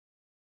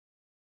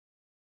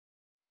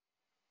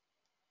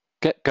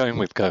Get going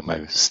with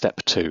Gomo,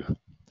 step 2.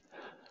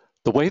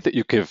 The way that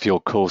you give your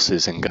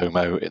courses in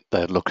Gomo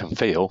their look and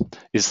feel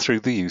is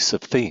through the use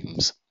of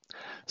themes.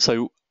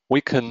 So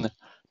we can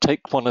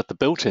take one of the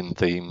built-in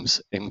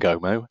themes in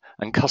Gomo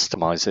and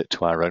customize it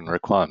to our own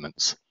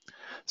requirements.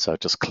 So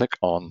just click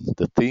on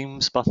the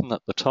themes button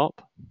at the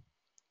top.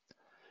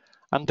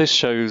 And this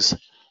shows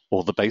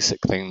all the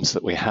basic themes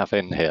that we have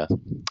in here.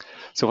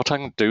 So what I'm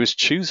going to do is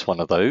choose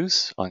one of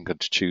those. I'm going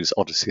to choose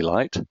Odyssey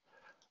Light,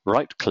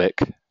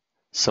 right-click,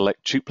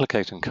 select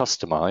Duplicate and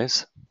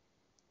Customize.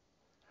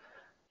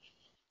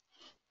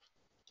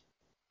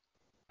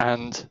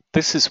 And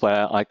this is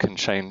where I can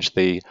change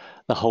the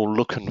whole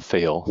look and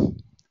feel.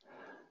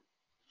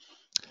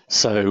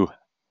 So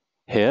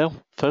here,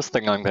 first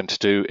thing I'm going to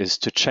do is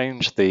to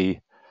change the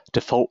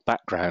default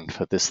background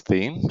for this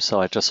theme. So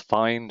I just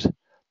find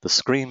the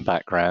screen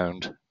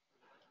background,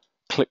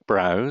 click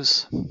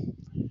Browse,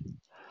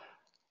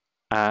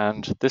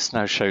 and this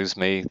now shows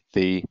me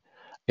the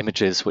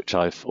images which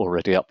I've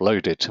already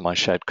uploaded to my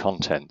shared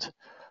content.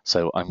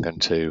 So I'm going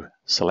to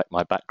select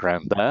my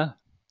background there.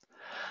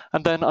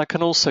 And then I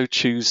can also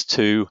choose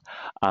to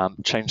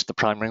change the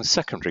primary and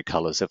secondary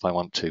colors if I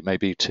want to,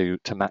 maybe to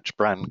match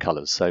brand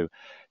colors. So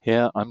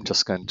here I'm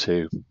just going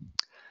to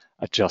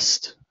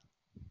adjust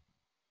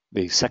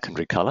the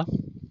secondary color,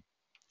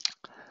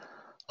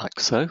 like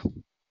so,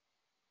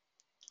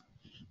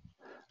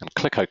 and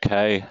click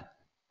OK.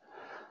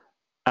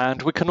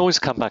 And we can always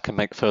come back and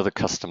make further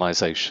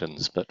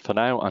customizations, but for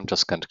now I'm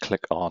just going to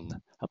click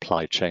on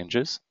Apply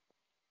Changes.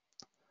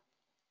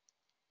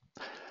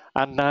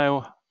 And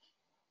now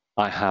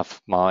I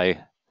have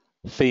my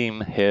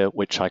theme here,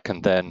 which I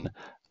can then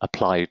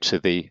apply to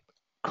the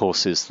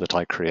courses that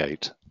I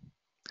create.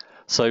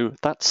 So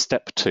that's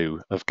step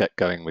 2 of Get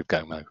Going with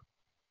Gomo.